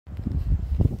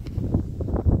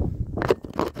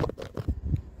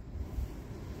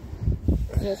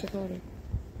Yeah, it's recording.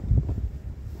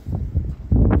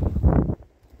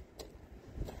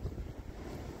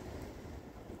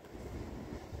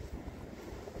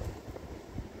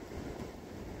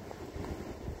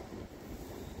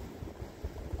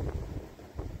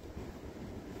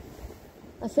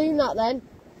 I seen that then.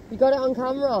 You got it on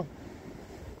camera.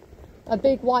 A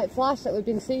big white flash that we've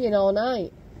been seeing all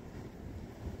night.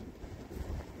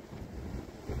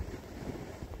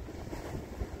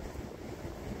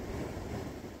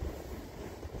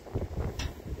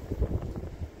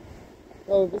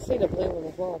 Well, we've seen a blue one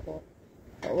as well, but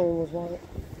that one was white.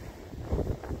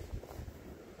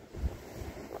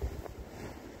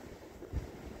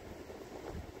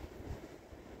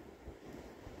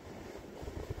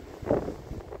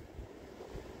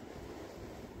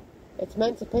 It's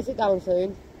meant to piss it down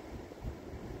soon.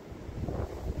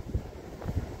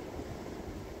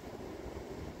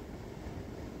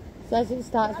 Says it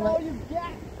starts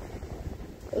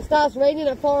it starts raining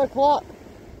at 4 o'clock.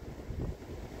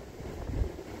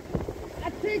 I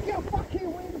take your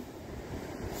fucking win.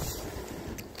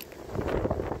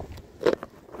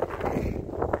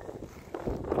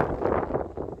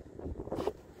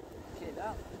 Shit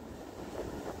up.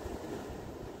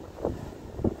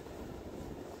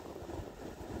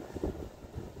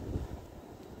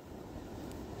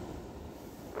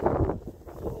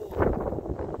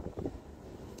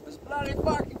 It's bloody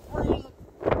fucking freezing.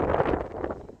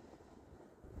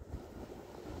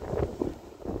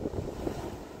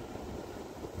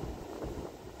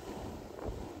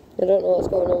 I don't know what's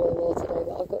going on with the wall today,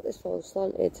 but I've got this phone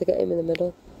slanted to get him in the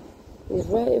middle. He's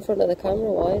right in front of the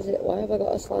camera. Why have I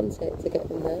got to slant it to get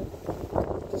him there?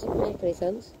 Doesn't make any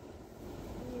sense.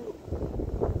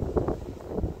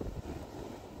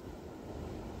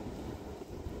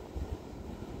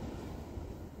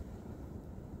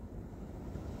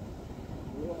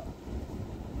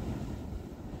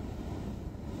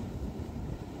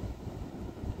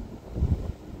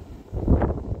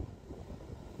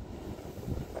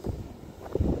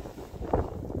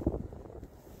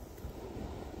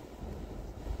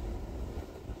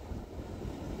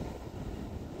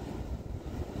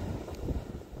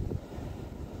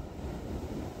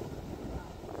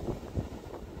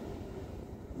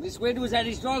 This wind was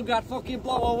any stronger, I'd fucking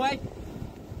blow away.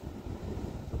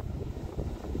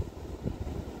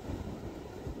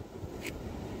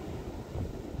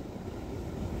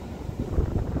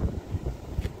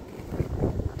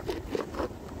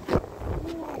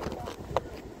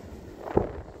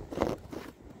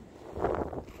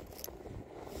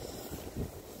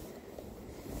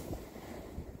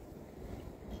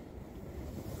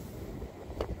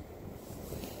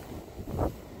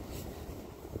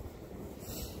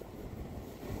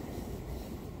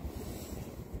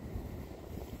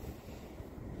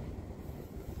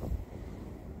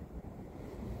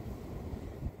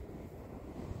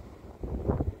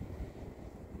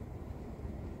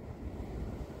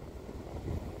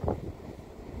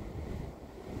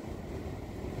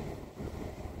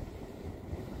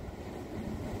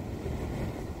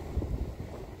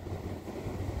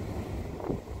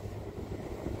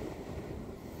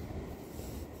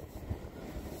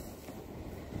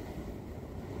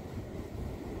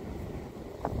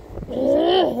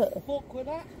 Fuck with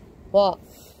that. What?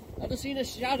 I just seen a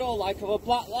shadow like of a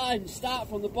black line start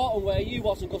from the bottom where you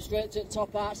was and go straight to the top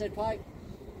of Artshead Pike.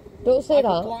 Don't say like that.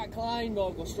 A black line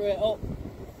or go straight up.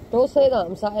 Don't say that,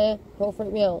 I'm sat here. Don't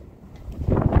freak me out.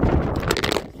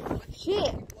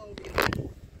 Shit!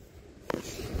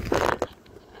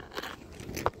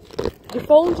 Your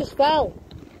phone just fell.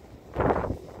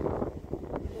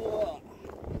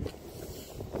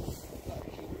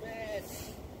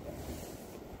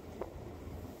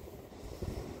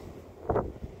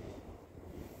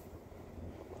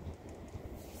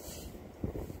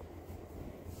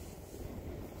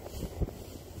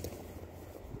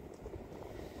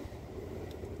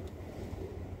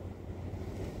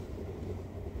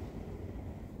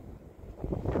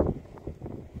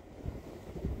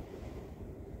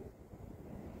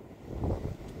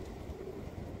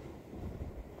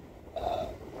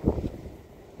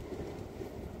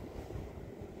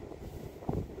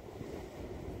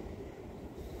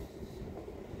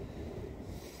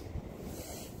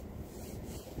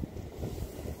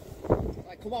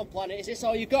 Come on, Planet, is this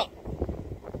all you got?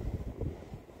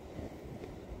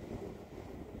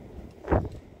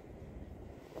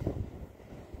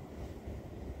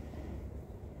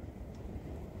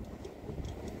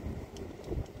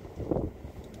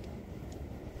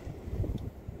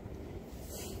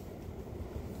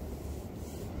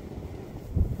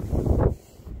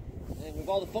 And with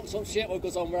all the fucked up shit that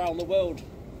goes on around the world,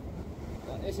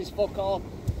 like, this is fuck all.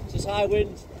 It's just high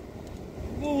winds.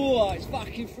 Ooh, it's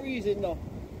fucking freezing though.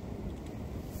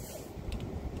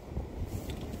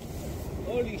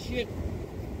 Holy shit.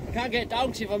 I can't get down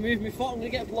because if I move my foot I'm going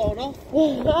to get blown off.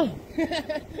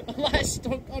 I'm like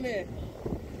stuck on it.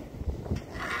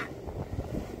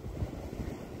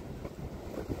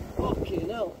 Fucking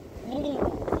hell.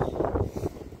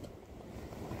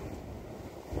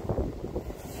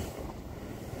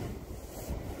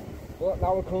 Look,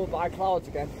 now we're covered by clouds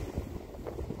again.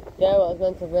 Yeah, well, it's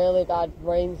meant to really bad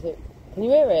rain. Can you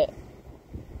hear it?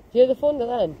 Do you hear the thunder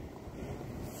then?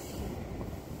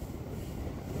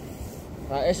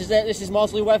 Right, this is it. This is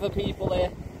Mosley weather, people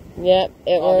here. Yep,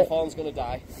 My phone's going to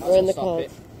die. We're in the stop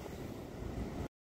clouds. it.